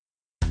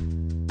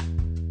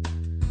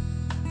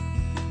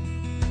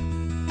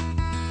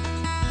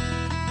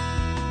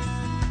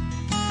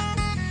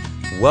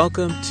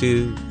Welcome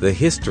to The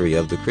History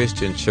of the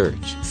Christian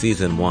Church,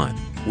 Season 1,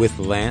 with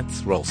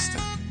Lance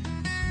Rolston.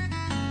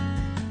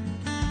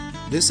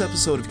 This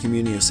episode of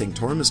Communio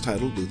Sanctorum is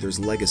titled Luther's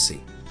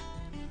Legacy.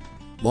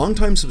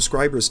 Longtime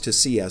subscribers to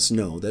CS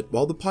know that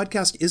while the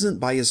podcast isn't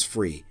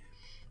bias-free,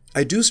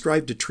 I do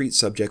strive to treat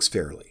subjects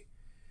fairly.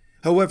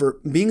 However,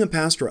 being a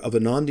pastor of a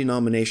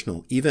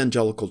non-denominational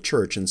evangelical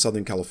church in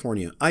Southern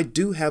California, I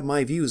do have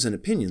my views and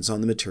opinions on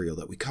the material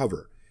that we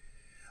cover.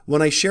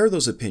 When I share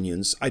those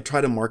opinions, I try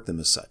to mark them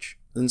as such.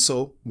 And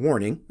so,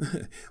 warning,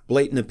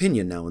 blatant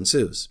opinion now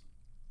ensues.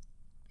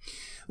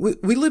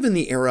 We live in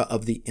the era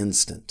of the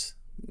instant.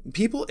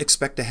 People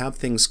expect to have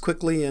things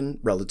quickly and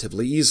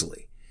relatively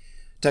easily.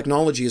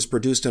 Technology has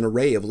produced an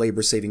array of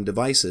labor-saving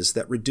devices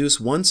that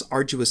reduce once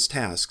arduous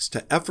tasks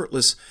to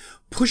effortless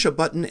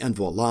push-a-button and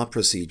voila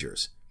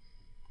procedures.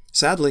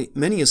 Sadly,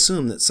 many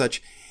assume that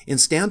such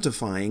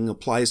instantifying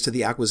applies to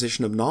the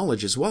acquisition of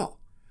knowledge as well.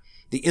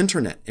 The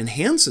Internet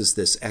enhances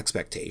this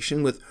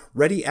expectation with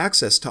ready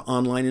access to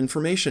online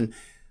information,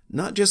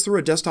 not just through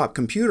a desktop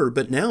computer,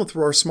 but now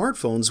through our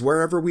smartphones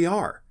wherever we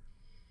are.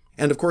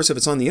 And of course, if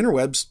it's on the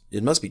interwebs,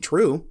 it must be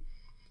true.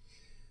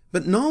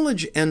 But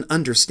knowledge and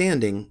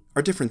understanding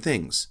are different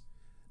things.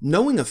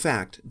 Knowing a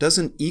fact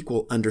doesn't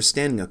equal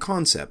understanding a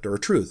concept or a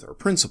truth or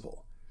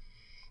principle.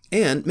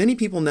 And many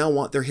people now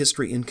want their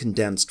history in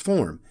condensed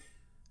form.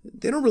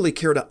 They don't really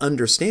care to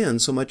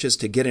understand so much as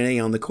to get an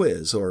A on the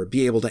quiz or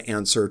be able to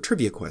answer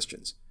trivia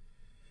questions.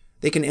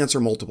 They can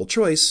answer multiple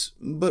choice,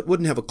 but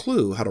wouldn't have a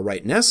clue how to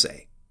write an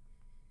essay.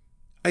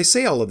 I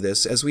say all of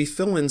this as we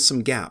fill in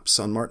some gaps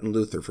on Martin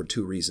Luther for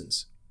two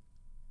reasons.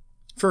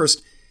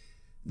 First,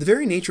 the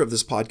very nature of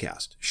this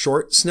podcast,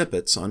 short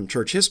snippets on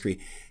church history,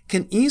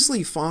 can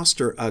easily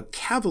foster a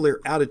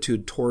cavalier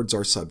attitude towards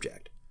our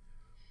subject.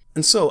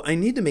 And so I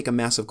need to make a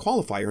massive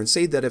qualifier and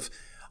say that if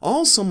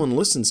all someone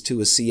listens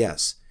to is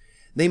CS,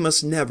 they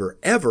must never,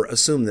 ever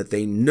assume that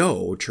they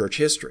know church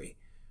history.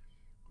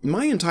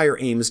 My entire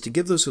aim is to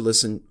give those who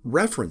listen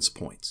reference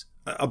points,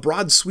 a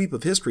broad sweep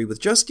of history with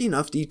just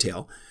enough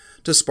detail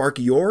to spark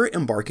your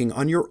embarking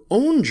on your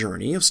own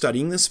journey of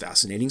studying this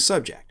fascinating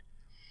subject.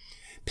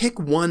 Pick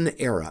one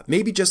era,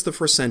 maybe just the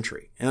first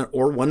century,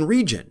 or one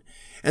region,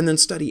 and then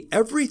study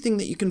everything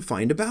that you can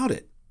find about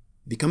it.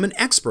 Become an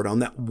expert on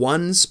that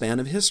one span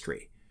of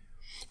history.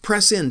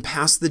 Press in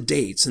past the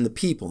dates and the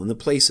people and the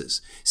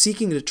places,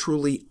 seeking to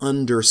truly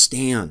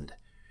understand.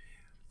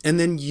 And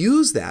then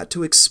use that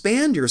to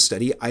expand your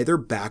study either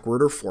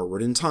backward or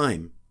forward in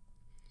time.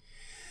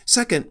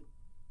 Second,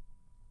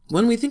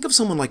 when we think of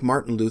someone like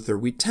Martin Luther,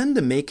 we tend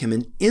to make him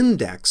an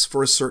index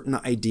for a certain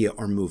idea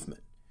or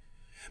movement.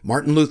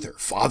 Martin Luther,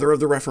 father of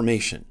the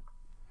Reformation.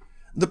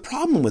 The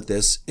problem with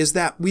this is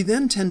that we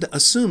then tend to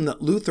assume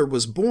that Luther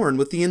was born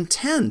with the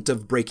intent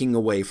of breaking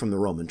away from the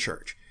Roman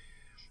Church.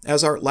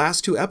 As our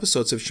last two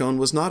episodes have shown,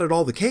 was not at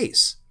all the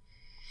case.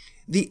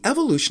 The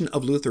evolution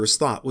of Luther's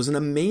thought was an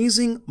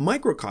amazing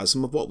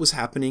microcosm of what was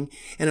happening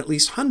in at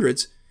least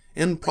hundreds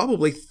and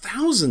probably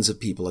thousands of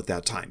people at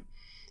that time.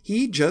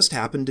 He just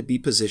happened to be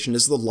positioned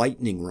as the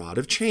lightning rod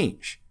of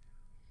change.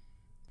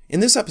 In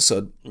this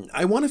episode,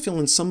 I want to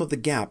fill in some of the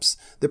gaps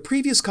the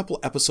previous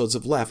couple episodes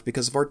have left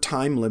because of our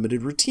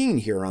time-limited routine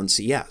here on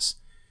CS.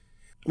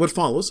 What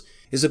follows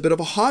is a bit of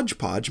a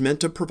hodgepodge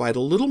meant to provide a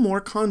little more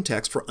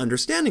context for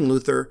understanding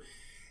Luther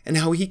and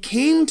how he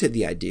came to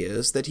the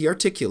ideas that he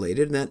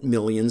articulated and that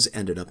millions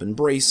ended up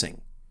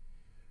embracing.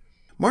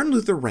 Martin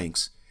Luther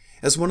ranks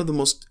as one of the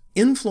most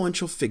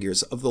influential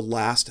figures of the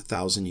last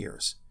 1,000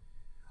 years.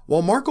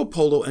 While Marco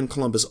Polo and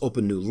Columbus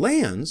opened new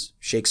lands,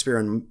 Shakespeare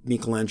and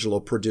Michelangelo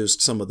produced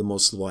some of the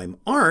most sublime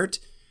art,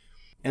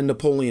 and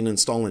Napoleon and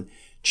Stalin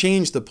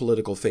changed the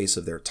political face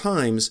of their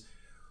times,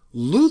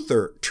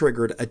 Luther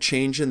triggered a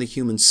change in the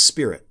human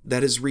spirit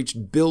that has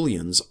reached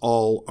billions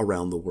all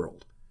around the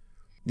world.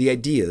 The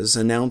ideas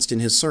announced in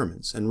his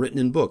sermons and written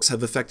in books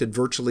have affected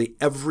virtually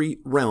every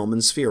realm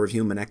and sphere of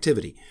human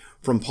activity,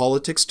 from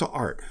politics to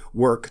art,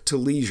 work to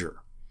leisure.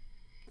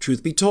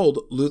 Truth be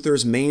told,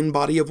 Luther's main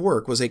body of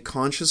work was a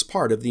conscious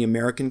part of the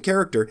American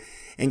character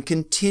and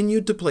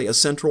continued to play a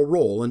central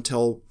role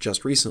until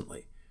just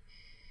recently.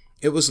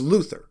 It was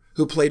Luther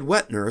who played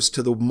wet nurse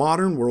to the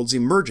modern world's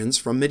emergence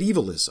from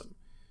medievalism.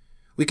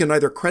 We can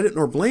neither credit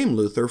nor blame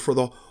Luther for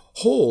the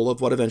whole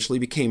of what eventually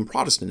became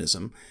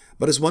Protestantism,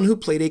 but as one who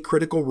played a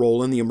critical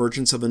role in the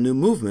emergence of a new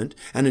movement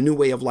and a new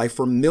way of life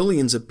for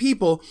millions of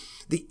people,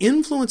 the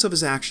influence of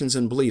his actions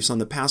and beliefs on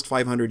the past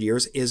 500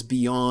 years is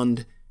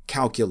beyond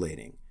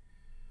calculating.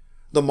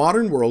 The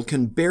modern world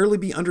can barely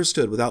be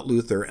understood without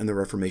Luther and the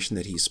Reformation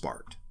that he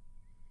sparked.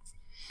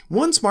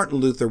 Once Martin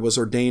Luther was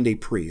ordained a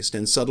priest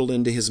and settled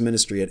into his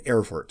ministry at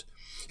Erfurt,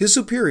 his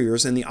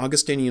superiors in the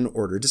Augustinian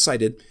order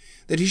decided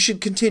that he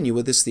should continue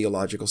with his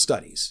theological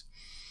studies.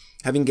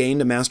 Having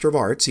gained a Master of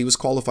Arts, he was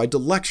qualified to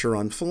lecture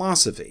on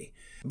philosophy,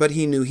 but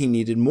he knew he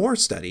needed more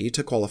study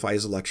to qualify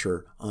as a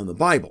lecturer on the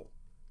Bible.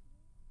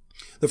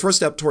 The first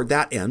step toward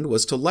that end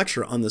was to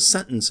lecture on the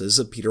sentences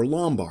of Peter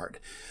Lombard,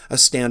 a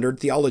standard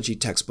theology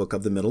textbook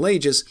of the Middle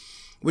Ages,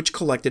 which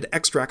collected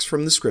extracts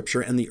from the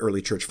Scripture and the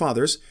early Church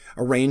Fathers,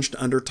 arranged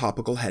under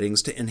topical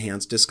headings to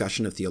enhance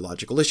discussion of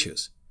theological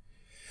issues.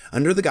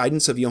 Under the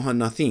guidance of Johann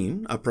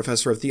Nathin, a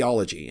professor of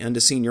theology and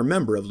a senior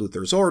member of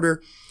Luther's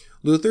order,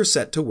 Luther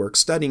set to work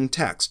studying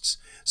texts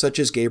such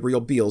as Gabriel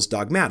Biel's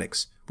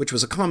Dogmatics, which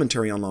was a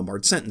commentary on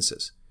Lombard's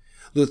sentences.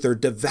 Luther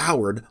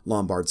devoured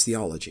Lombard's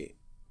theology.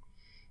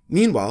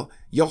 Meanwhile,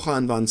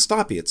 Johann von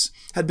Staupitz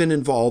had been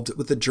involved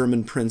with the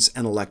German prince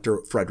and elector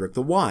Frederick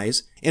the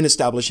Wise in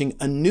establishing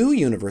a new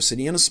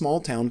university in a small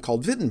town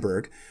called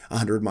Wittenberg,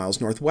 100 miles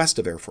northwest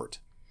of Erfurt.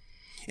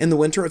 In the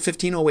winter of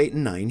 1508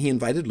 and 9, he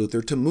invited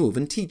Luther to move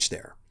and teach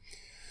there.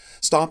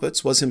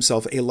 Staupitz was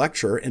himself a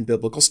lecturer in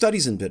biblical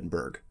studies in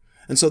Wittenberg,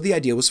 and so the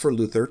idea was for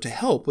Luther to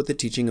help with the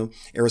teaching of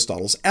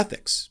Aristotle's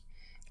ethics.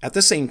 At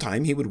the same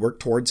time, he would work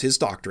towards his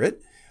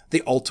doctorate,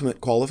 the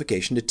ultimate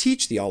qualification to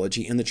teach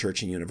theology in the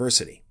church and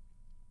university.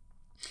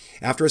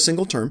 After a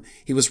single term,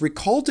 he was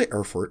recalled to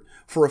Erfurt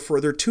for a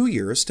further 2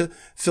 years to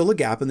fill a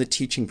gap in the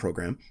teaching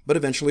program, but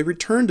eventually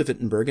returned to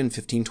Wittenberg in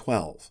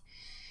 1512.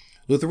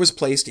 Luther was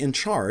placed in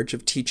charge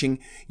of teaching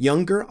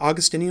younger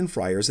Augustinian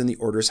friars in the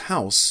order's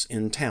house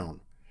in town.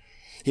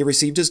 He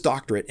received his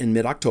doctorate in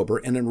mid-October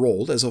and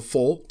enrolled as a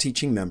full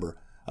teaching member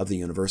of the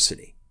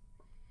university.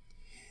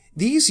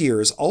 These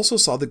years also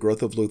saw the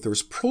growth of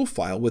Luther's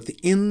profile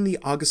within the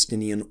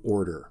Augustinian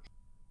order.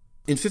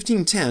 In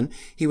 1510,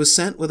 he was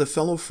sent with a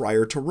fellow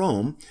friar to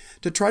Rome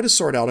to try to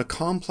sort out a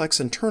complex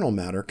internal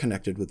matter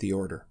connected with the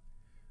order.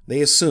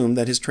 They assumed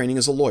that his training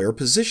as a lawyer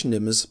positioned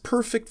him as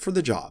perfect for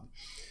the job,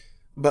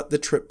 but the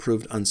trip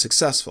proved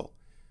unsuccessful.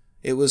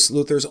 It was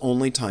Luther's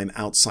only time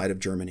outside of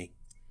Germany.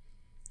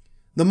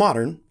 The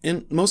modern,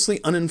 and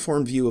mostly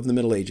uninformed view of the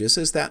Middle Ages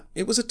is that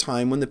it was a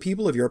time when the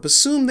people of Europe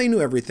assumed they knew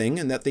everything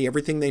and that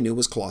everything they knew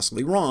was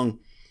colossally wrong.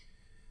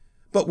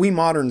 But we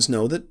moderns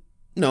know that,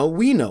 no,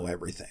 we know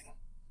everything.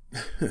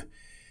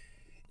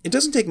 It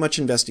doesn't take much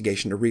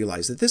investigation to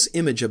realize that this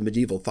image of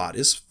medieval thought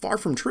is far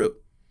from true.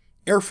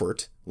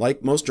 Erfurt,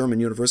 like most German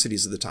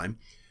universities of the time,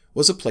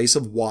 was a place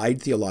of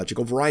wide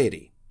theological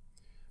variety.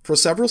 For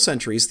several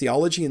centuries,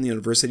 theology in the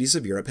universities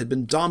of Europe had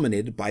been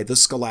dominated by the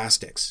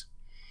scholastics.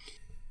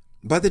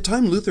 By the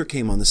time Luther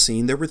came on the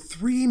scene, there were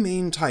 3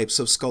 main types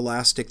of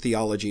scholastic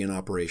theology in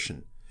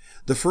operation.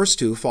 The first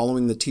 2,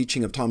 following the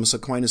teaching of Thomas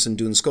Aquinas and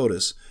Duns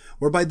Scotus,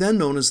 were by then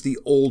known as the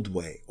Old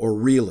Way, or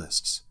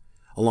Realists.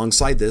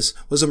 Alongside this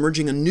was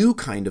emerging a new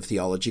kind of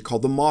theology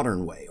called the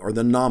Modern Way, or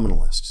the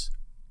Nominalists.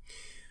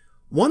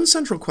 One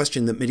central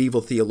question that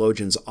medieval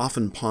theologians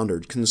often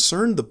pondered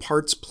concerned the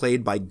parts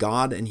played by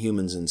God and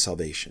humans in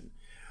salvation.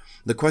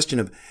 The question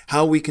of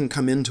how we can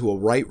come into a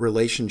right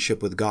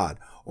relationship with God,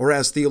 or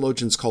as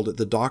theologians called it,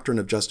 the doctrine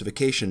of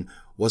justification,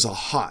 was a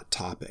hot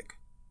topic.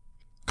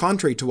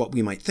 Contrary to what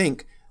we might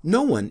think,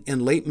 no one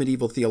in late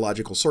medieval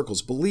theological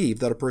circles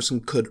believed that a person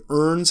could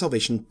earn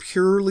salvation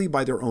purely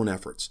by their own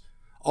efforts.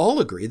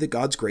 All agree that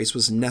God's grace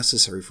was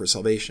necessary for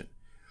salvation.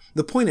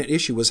 The point at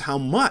issue was how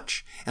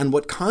much and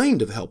what kind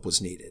of help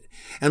was needed,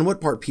 and what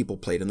part people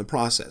played in the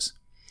process.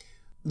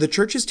 The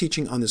Church's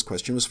teaching on this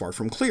question was far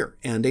from clear,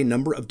 and a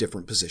number of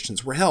different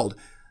positions were held,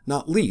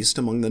 not least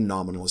among the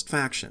nominalist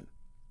faction.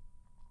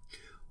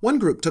 One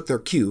group took their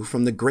cue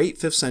from the great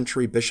 5th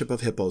century Bishop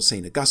of Hippo,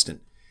 St. Augustine.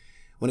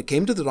 When it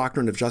came to the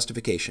doctrine of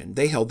justification,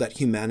 they held that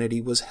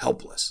humanity was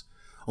helpless.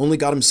 Only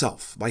God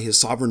himself, by his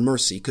sovereign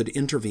mercy, could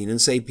intervene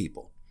and save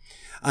people.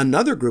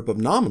 Another group of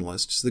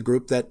nominalists, the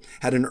group that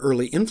had an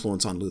early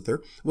influence on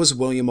Luther, was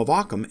William of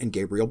Ockham and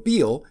Gabriel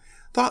Biel,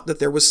 thought that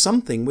there was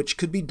something which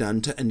could be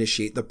done to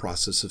initiate the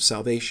process of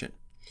salvation.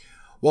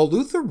 While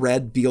Luther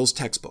read Biel's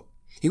textbook,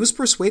 he was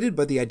persuaded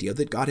by the idea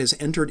that God has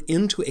entered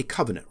into a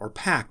covenant or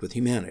pact with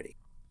humanity.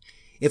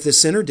 If the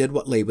sinner did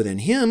what lay within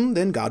him,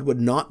 then God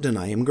would not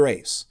deny him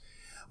grace.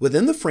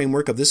 Within the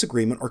framework of this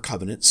agreement or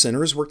covenant,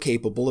 sinners were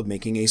capable of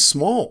making a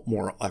small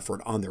moral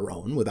effort on their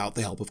own without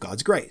the help of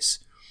God's grace.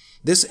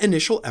 This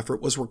initial effort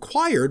was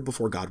required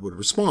before God would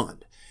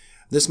respond.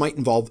 This might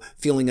involve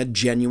feeling a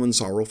genuine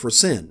sorrow for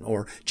sin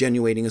or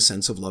genuinating a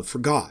sense of love for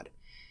God.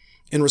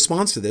 In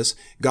response to this,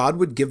 God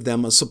would give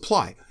them a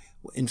supply.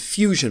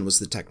 Infusion was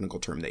the technical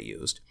term they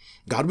used.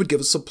 God would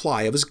give a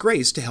supply of his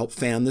grace to help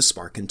fan this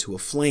spark into a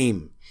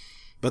flame.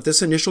 But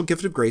this initial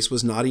gift of grace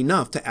was not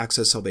enough to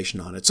access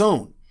salvation on its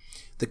own.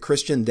 The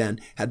Christian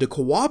then had to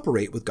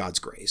cooperate with God's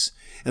grace,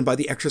 and by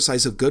the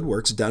exercise of good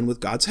works done with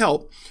God's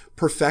help,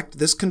 perfect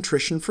this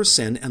contrition for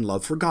sin and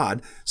love for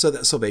God so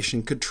that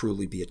salvation could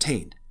truly be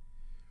attained.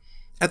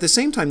 At the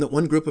same time that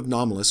one group of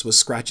nominalists was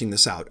scratching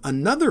this out,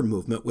 another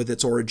movement with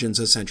its origins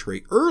a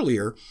century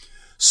earlier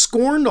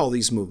scorned all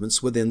these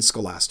movements within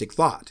scholastic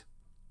thought.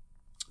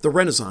 The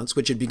Renaissance,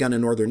 which had begun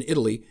in northern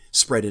Italy,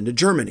 spread into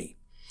Germany.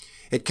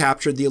 It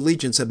captured the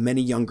allegiance of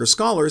many younger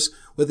scholars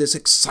with its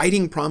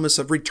exciting promise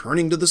of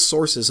returning to the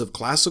sources of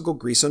classical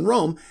Greece and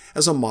Rome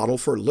as a model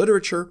for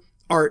literature,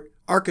 art,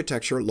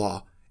 architecture,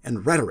 law,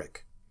 and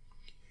rhetoric.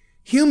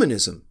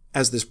 Humanism,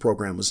 as this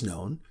program was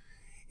known,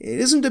 it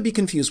isn't to be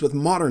confused with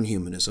modern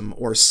humanism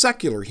or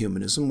secular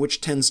humanism,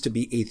 which tends to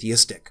be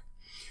atheistic.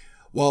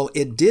 While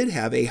it did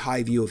have a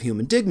high view of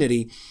human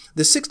dignity,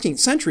 the 16th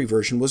century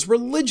version was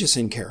religious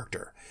in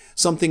character,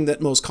 something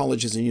that most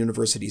colleges and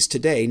universities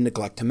today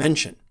neglect to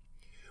mention.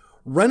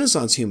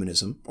 Renaissance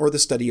humanism, or the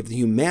study of the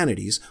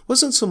humanities,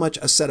 wasn't so much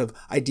a set of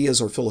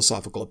ideas or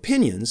philosophical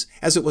opinions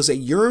as it was a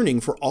yearning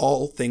for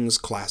all things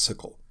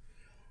classical.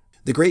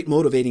 The great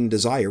motivating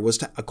desire was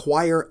to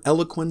acquire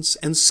eloquence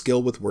and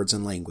skill with words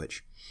and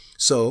language.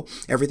 So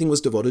everything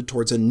was devoted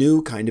towards a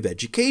new kind of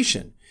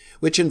education,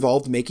 which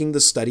involved making the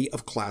study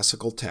of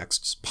classical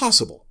texts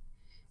possible,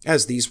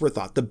 as these were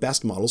thought the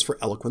best models for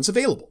eloquence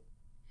available.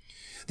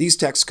 These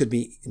texts could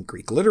be in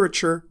Greek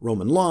literature,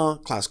 Roman law,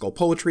 classical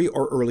poetry,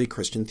 or early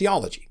Christian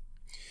theology.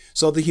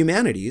 So the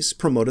humanities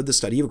promoted the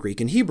study of Greek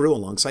and Hebrew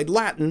alongside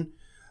Latin,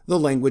 the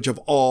language of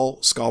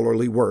all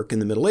scholarly work in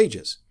the Middle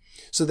Ages,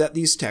 so that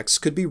these texts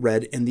could be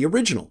read in the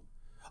original,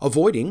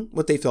 avoiding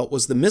what they felt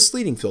was the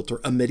misleading filter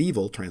of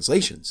medieval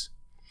translations.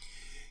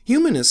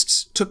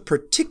 Humanists took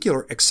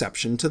particular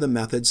exception to the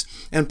methods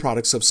and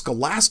products of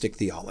scholastic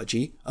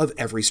theology of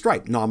every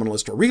stripe,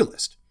 nominalist or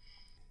realist.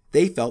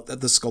 They felt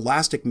that the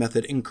scholastic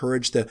method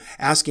encouraged the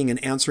asking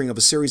and answering of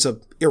a series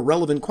of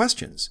irrelevant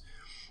questions.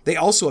 They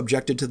also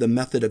objected to the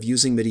method of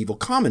using medieval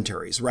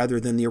commentaries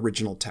rather than the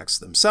original texts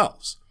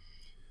themselves.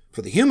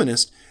 For the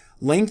humanist,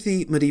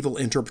 lengthy medieval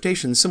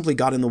interpretations simply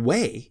got in the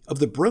way of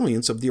the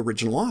brilliance of the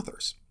original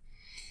authors.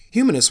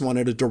 Humanists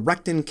wanted a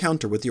direct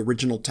encounter with the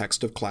original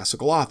text of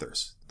classical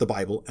authors, the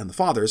Bible and the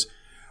Fathers,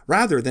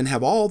 rather than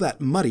have all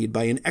that muddied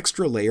by an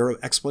extra layer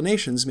of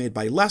explanations made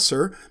by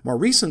lesser, more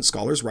recent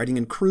scholars writing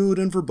in crude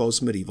and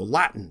verbose medieval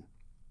Latin.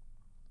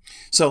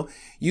 So,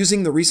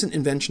 using the recent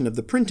invention of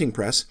the printing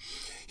press,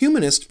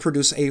 humanists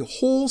produced a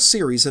whole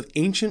series of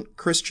ancient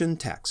Christian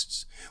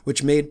texts,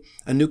 which made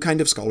a new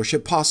kind of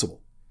scholarship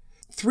possible.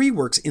 3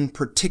 works in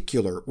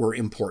particular were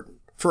important.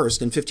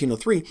 First, in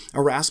 1503,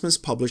 Erasmus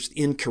published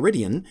the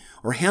Enchiridion,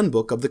 or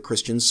Handbook of the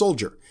Christian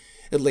Soldier.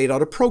 It laid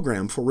out a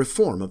program for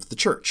reform of the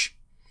church.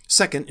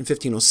 Second, in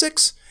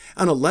 1506,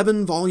 an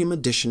 11-volume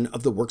edition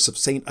of the works of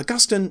St.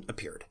 Augustine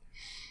appeared.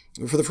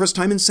 For the first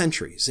time in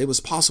centuries, it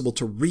was possible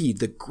to read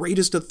the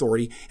greatest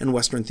authority in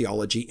Western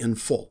theology in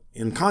full,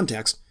 in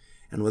context,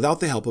 and without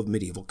the help of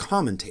medieval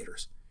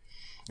commentators.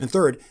 And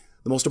third,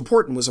 the most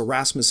important was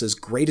Erasmus's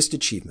greatest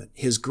achievement,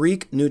 his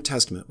Greek New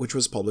Testament, which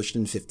was published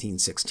in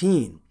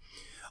 1516.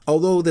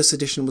 Although this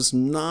edition was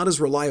not as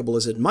reliable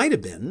as it might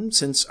have been,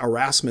 since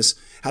Erasmus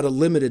had a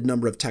limited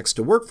number of texts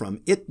to work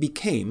from, it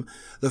became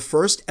the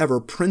first ever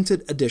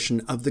printed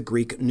edition of the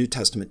Greek New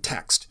Testament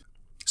text,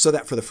 so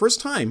that for the first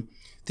time,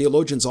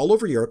 theologians all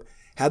over Europe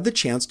had the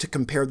chance to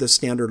compare the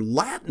standard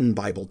Latin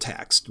Bible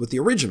text with the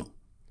original.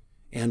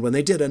 And when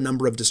they did, a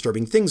number of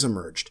disturbing things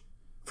emerged.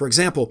 For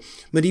example,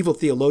 medieval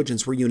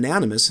theologians were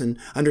unanimous in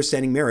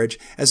understanding marriage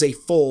as a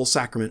full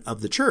sacrament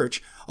of the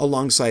church,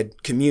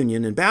 alongside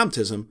communion and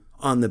baptism,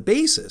 on the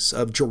basis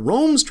of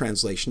Jerome's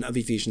translation of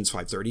Ephesians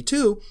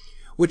 5:32,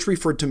 which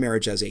referred to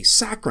marriage as a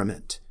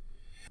sacrament.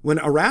 When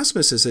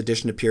Erasmus's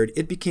edition appeared,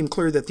 it became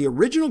clear that the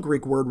original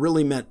Greek word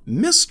really meant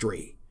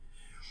mystery.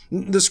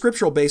 The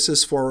scriptural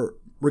basis for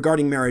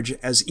regarding marriage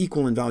as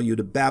equal in value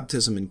to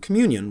baptism and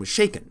communion was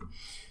shaken.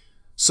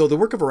 So the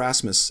work of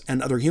Erasmus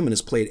and other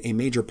humanists played a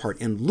major part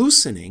in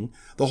loosening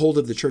the hold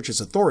of the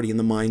church's authority in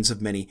the minds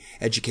of many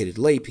educated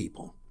lay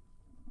people.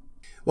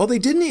 While they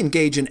didn't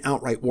engage in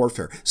outright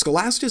warfare,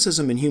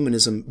 scholasticism and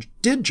humanism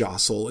did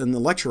jostle in the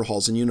lecture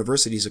halls and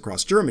universities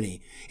across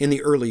Germany in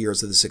the early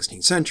years of the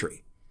 16th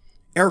century.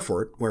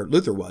 Erfurt, where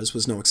Luther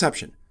was no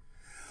exception.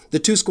 The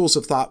 2 schools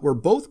of thought were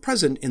both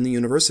present in the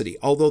university,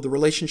 although the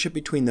relationship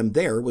between them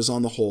there was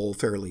on the whole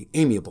fairly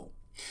amiable.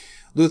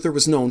 Luther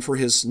was known for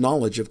his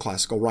knowledge of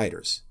classical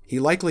writers. He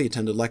likely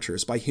attended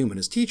lectures by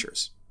humanist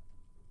teachers.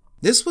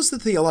 This was the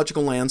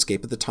theological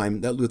landscape at the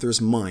time that Luther's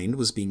mind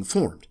was being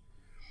formed.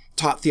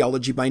 Taught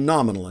theology by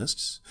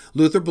nominalists,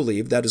 Luther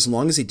believed that as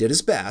long as he did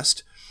his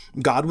best,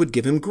 God would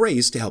give him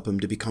grace to help him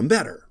to become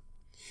better.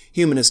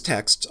 Humanist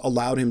texts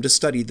allowed him to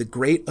study the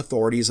great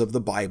authorities of the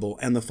Bible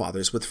and the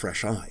Fathers with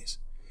fresh eyes.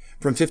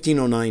 From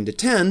 1509 to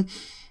 10,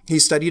 he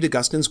studied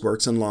Augustine's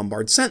works and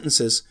Lombard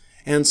sentences,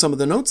 and some of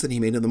the notes that he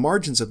made in the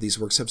margins of these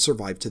works have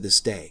survived to this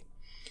day.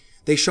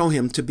 They show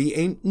him to be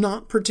a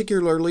not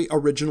particularly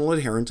original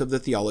adherent of the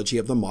theology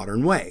of the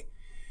modern way.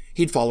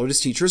 He'd followed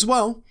his teachers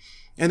well,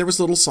 and there was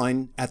little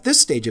sign at this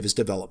stage of his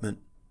development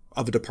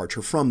of a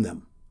departure from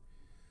them.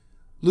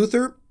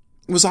 Luther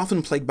was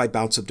often plagued by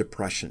bouts of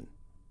depression.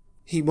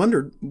 He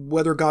wondered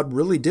whether God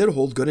really did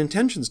hold good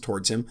intentions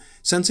towards him,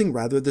 sensing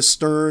rather the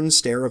stern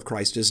stare of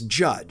Christ as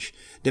judge,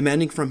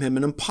 demanding from him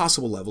an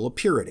impossible level of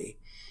purity.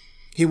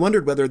 He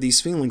wondered whether these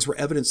feelings were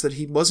evidence that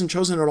he wasn't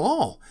chosen at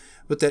all,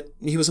 but that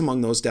he was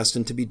among those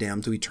destined to be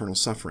damned to eternal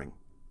suffering.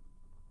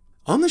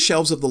 On the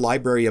shelves of the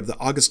library of the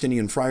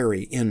Augustinian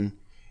Friary in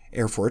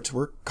Erfurt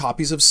were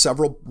copies of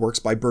several works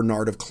by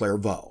Bernard of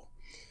Clairvaux.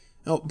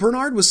 Now,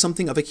 Bernard was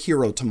something of a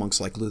hero to monks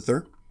like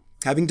Luther,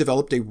 having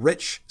developed a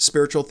rich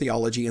spiritual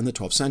theology in the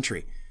 12th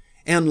century,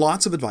 and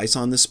lots of advice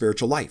on the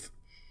spiritual life.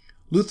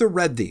 Luther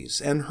read these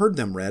and heard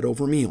them read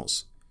over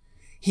meals.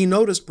 He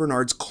noticed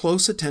Bernard's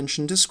close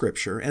attention to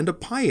Scripture and a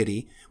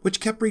piety which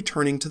kept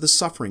returning to the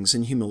sufferings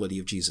and humility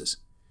of Jesus.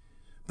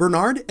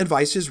 Bernard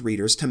advised his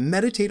readers to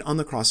meditate on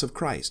the cross of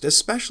Christ,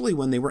 especially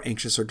when they were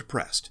anxious or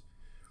depressed.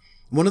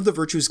 One of the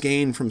virtues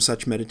gained from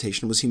such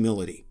meditation was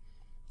humility,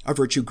 a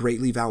virtue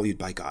greatly valued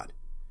by God.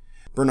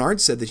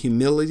 Bernard said that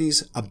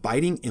humility's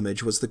abiding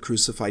image was the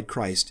crucified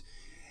Christ,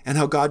 and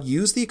how God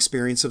used the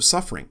experience of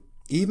suffering,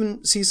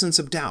 even seasons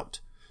of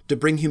doubt, to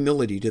bring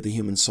humility to the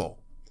human soul.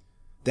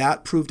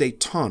 That proved a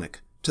tonic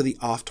to the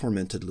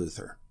oft-tormented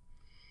Luther.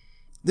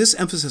 This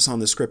emphasis on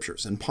the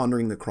Scriptures and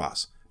pondering the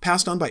cross,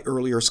 passed on by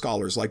earlier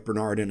scholars like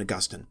Bernard and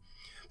Augustine,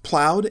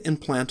 plowed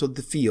and planted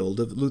the field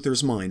of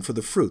Luther's mind for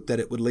the fruit that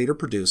it would later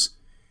produce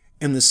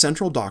in the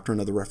central doctrine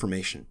of the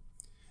Reformation,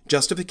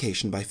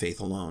 justification by faith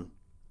alone.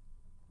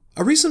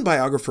 A recent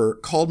biographer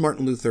called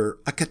Martin Luther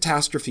a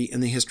catastrophe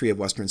in the history of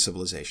Western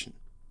civilization.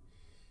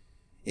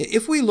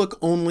 If we look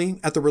only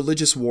at the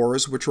religious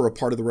wars which were a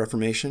part of the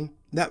Reformation,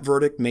 that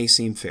verdict may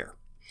seem fair.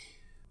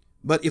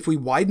 But if we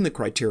widen the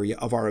criteria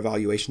of our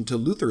evaluation to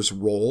Luther's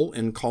role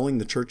in calling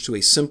the church to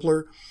a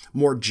simpler,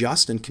 more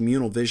just and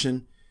communal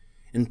vision,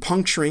 in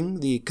puncturing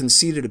the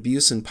conceited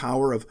abuse and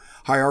power of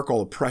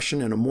hierarchical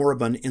oppression in a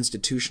moribund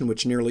institution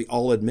which nearly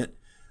all admit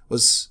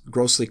was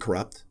grossly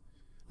corrupt,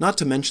 not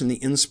to mention the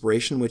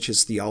inspiration which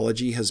his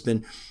theology has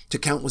been to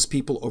countless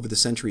people over the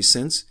centuries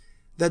since,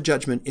 that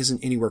judgment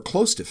isn't anywhere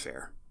close to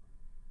fair.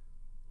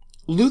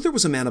 Luther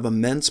was a man of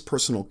immense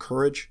personal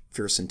courage,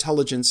 fierce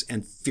intelligence,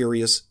 and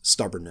furious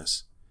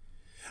stubbornness.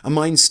 A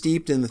mind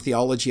steeped in the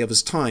theology of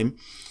his time,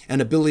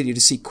 an ability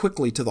to see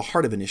quickly to the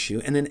heart of an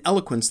issue, and an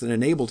eloquence that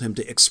enabled him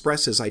to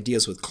express his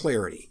ideas with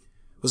clarity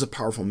was a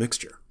powerful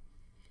mixture.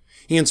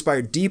 He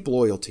inspired deep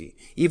loyalty,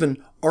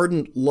 even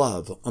ardent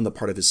love on the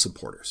part of his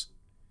supporters.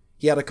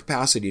 He had a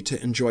capacity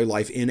to enjoy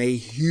life in a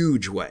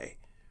huge way.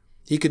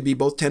 He could be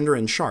both tender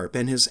and sharp,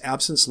 and his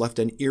absence left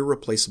an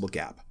irreplaceable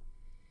gap.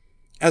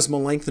 As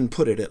Melanchthon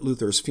put it at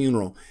Luther's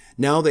funeral,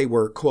 now they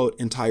were, quote,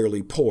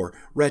 entirely poor,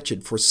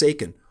 wretched,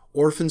 forsaken,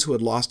 orphans who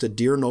had lost a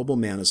dear noble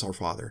man as our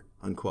father,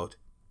 unquote.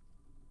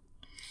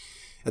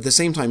 At the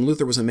same time,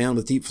 Luther was a man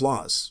with deep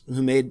flaws,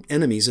 who made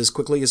enemies as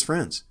quickly as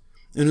friends,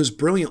 and whose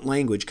brilliant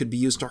language could be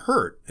used to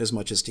hurt as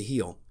much as to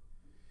heal.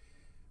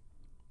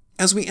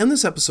 As we end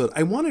this episode,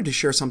 I wanted to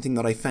share something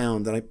that I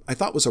found that I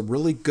thought was a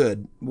really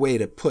good way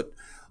to put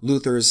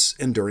Luther's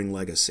enduring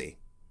legacy.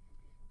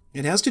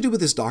 It has to do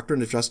with his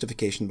doctrine of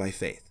justification by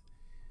faith.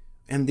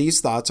 And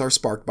these thoughts are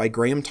sparked by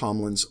Graham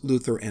Tomlin's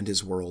Luther and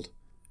His World.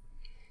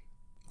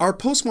 Our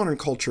postmodern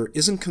culture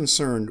isn't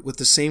concerned with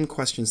the same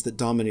questions that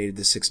dominated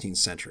the 16th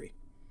century.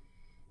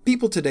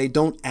 People today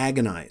don't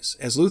agonize,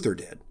 as Luther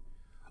did,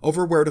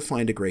 over where to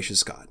find a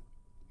gracious God.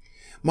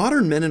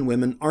 Modern men and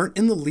women aren't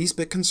in the least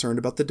bit concerned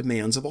about the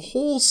demands of a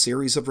whole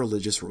series of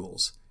religious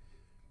rules.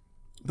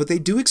 But they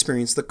do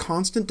experience the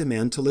constant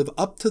demand to live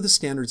up to the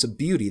standards of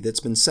beauty that's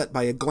been set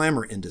by a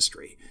glamour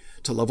industry,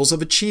 to levels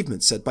of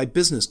achievement set by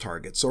business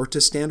targets, or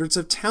to standards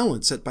of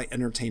talent set by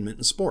entertainment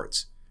and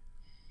sports.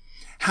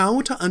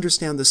 How to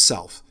understand the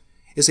self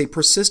is a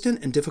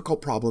persistent and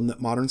difficult problem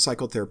that modern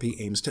psychotherapy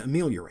aims to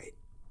ameliorate.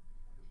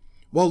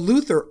 While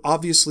Luther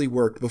obviously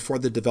worked before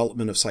the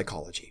development of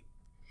psychology,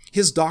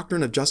 his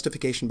doctrine of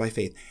justification by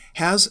faith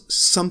has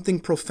something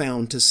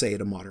profound to say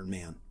to modern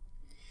man.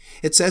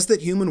 It says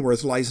that human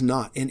worth lies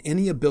not in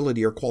any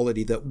ability or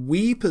quality that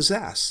we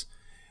possess,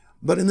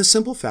 but in the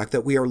simple fact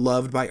that we are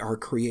loved by our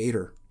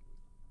Creator.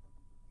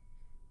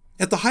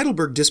 At the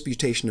Heidelberg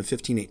Disputation of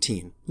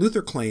 1518,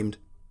 Luther claimed,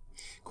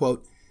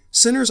 quote,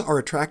 "Sinners are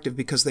attractive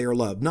because they are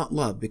loved, not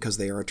loved because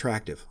they are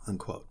attractive,"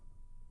 unquote.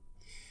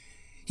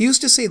 He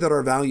used to say that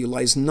our value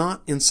lies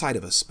not inside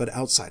of us, but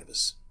outside of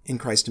us, in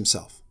Christ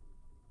Himself.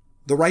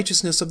 The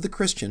righteousness of the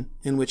Christian,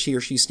 in which he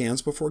or she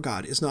stands before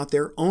God, is not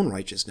their own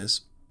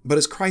righteousness, but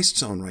is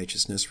Christ's own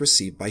righteousness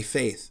received by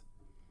faith.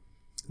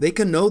 They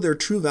can know their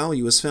true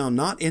value is found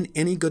not in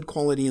any good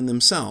quality in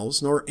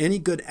themselves, nor any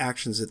good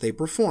actions that they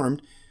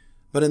performed,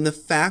 but in the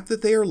fact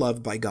that they are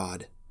loved by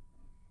God.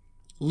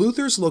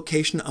 Luther's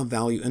location of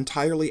value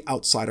entirely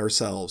outside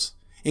ourselves,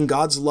 in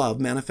God's love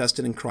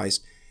manifested in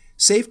Christ,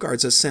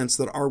 safeguards a sense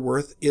that our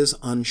worth is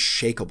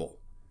unshakable.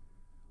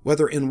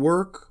 Whether in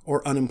work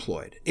or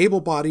unemployed,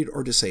 able-bodied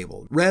or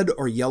disabled, red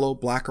or yellow,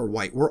 black or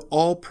white, we're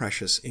all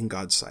precious in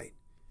God's sight.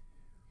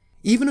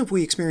 Even if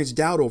we experience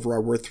doubt over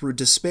our worth through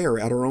despair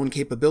at our own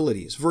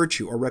capabilities,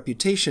 virtue, or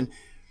reputation,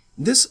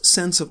 this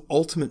sense of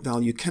ultimate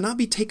value cannot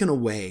be taken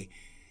away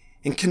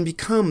and can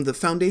become the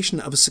foundation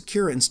of a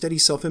secure and steady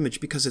self-image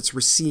because it's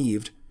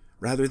received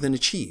rather than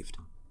achieved.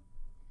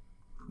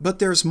 But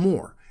there's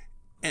more,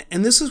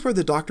 and this is where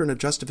the doctrine of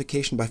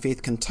justification by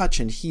faith can touch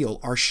and heal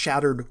our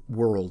shattered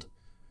world.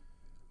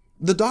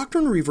 The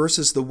doctrine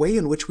reverses the way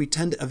in which we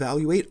tend to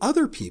evaluate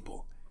other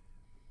people.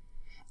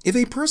 If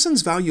a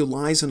person's value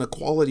lies in a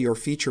quality or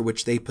feature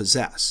which they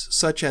possess,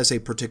 such as a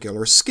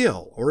particular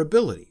skill or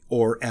ability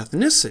or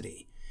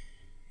ethnicity,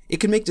 it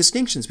can make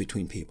distinctions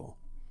between people.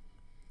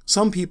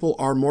 Some people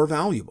are more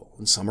valuable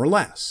and some are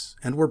less,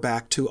 and we're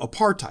back to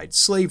apartheid,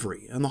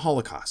 slavery, and the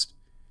Holocaust.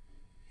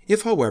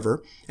 If,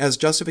 however, as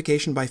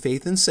justification by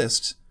faith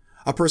insists,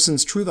 a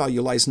person's true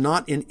value lies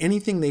not in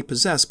anything they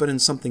possess, but in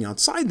something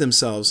outside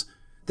themselves,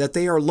 that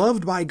they are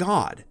loved by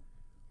God,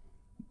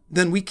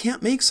 then we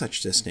can't make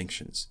such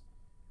distinctions.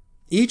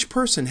 Each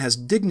person has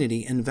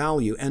dignity and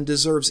value and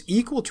deserves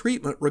equal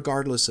treatment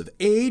regardless of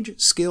age,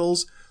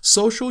 skills,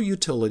 social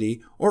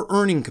utility, or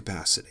earning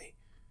capacity.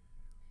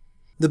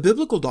 The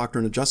biblical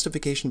doctrine of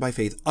justification by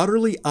faith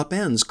utterly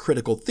upends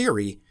critical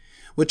theory,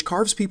 which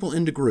carves people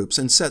into groups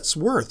and sets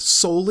worth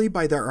solely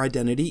by their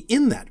identity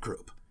in that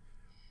group.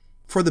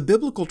 For the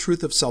biblical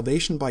truth of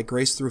salvation by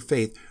grace through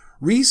faith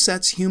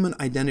resets human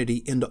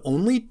identity into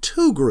only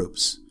two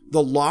groups,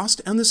 the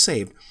lost and the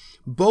saved,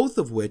 both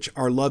of which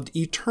are loved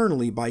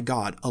eternally by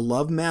God, a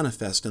love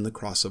manifest in the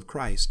cross of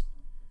Christ.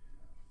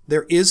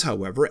 There is,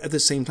 however, at the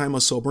same time a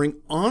sobering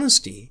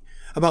honesty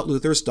about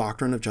Luther's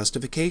doctrine of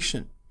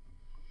justification.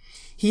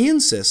 He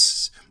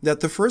insists that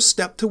the first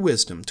step to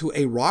wisdom, to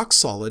a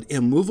rock-solid,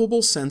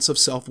 immovable sense of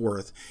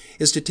self-worth,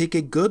 is to take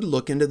a good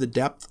look into the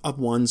depth of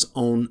one's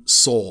own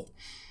soul.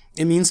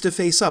 It means to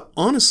face up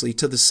honestly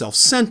to the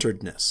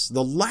self-centeredness,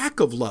 the lack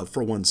of love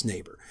for one's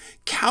neighbor,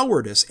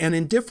 cowardice, and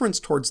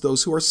indifference towards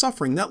those who are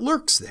suffering that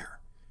lurks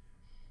there.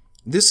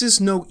 This is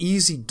no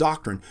easy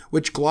doctrine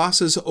which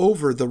glosses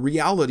over the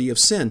reality of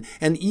sin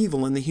and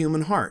evil in the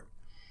human heart,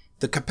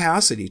 the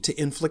capacity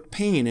to inflict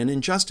pain and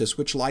injustice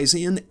which lies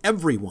in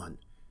everyone.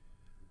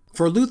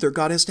 For Luther,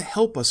 God has to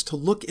help us to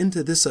look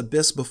into this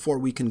abyss before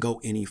we can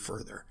go any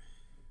further.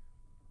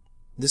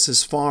 This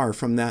is far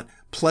from that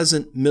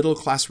pleasant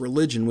middle-class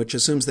religion which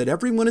assumes that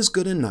everyone is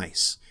good and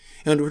nice,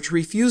 and which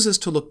refuses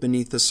to look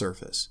beneath the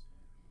surface.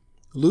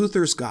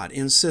 Luther's God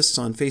insists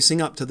on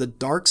facing up to the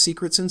dark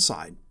secrets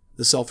inside,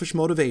 the selfish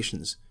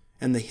motivations,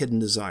 and the hidden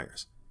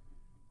desires.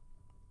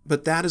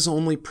 But that is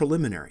only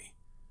preliminary.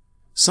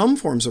 Some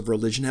forms of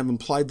religion have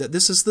implied that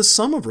this is the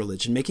sum of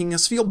religion, making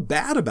us feel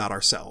bad about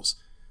ourselves.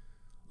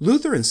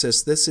 Luther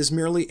insists this is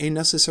merely a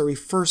necessary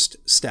first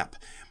step,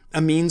 a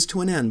means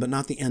to an end, but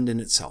not the end in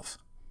itself.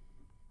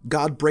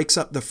 God breaks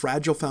up the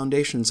fragile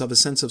foundations of a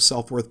sense of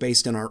self-worth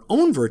based in our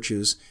own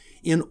virtues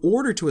in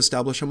order to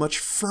establish a much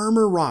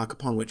firmer rock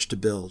upon which to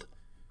build.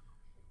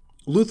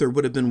 Luther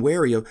would have been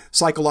wary of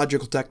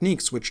psychological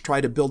techniques which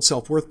try to build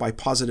self-worth by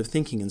positive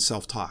thinking and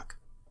self-talk.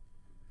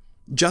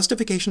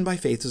 Justification by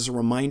faith is a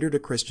reminder to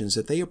Christians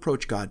that they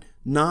approach God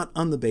not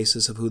on the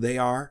basis of who they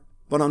are,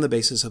 but on the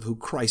basis of who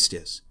Christ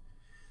is.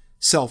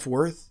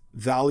 Self-worth,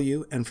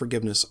 value, and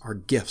forgiveness are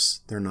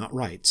gifts. They're not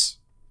rights.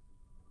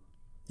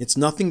 It's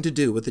nothing to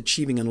do with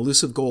achieving an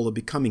elusive goal of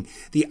becoming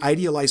the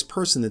idealized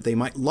person that they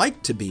might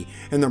like to be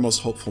in their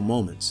most hopeful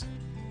moments.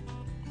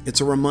 It's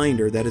a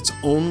reminder that it's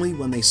only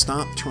when they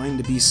stop trying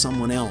to be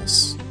someone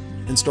else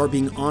and start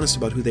being honest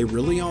about who they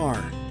really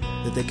are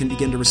that they can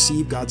begin to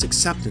receive God's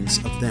acceptance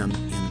of them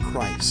in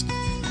Christ.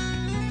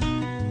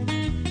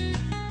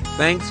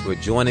 Thanks for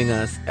joining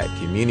us at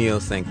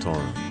Communio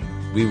Sanctorum.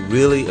 We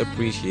really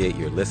appreciate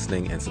your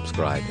listening and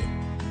subscribing.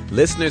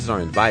 Listeners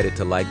are invited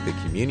to like the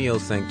Communio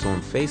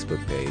Sanctorum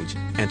Facebook page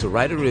and to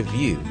write a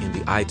review in the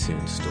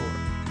iTunes store.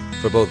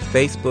 For both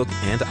Facebook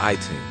and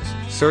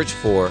iTunes, search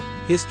for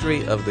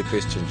History of the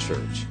Christian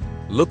Church.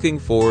 Looking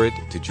forward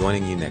to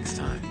joining you next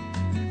time.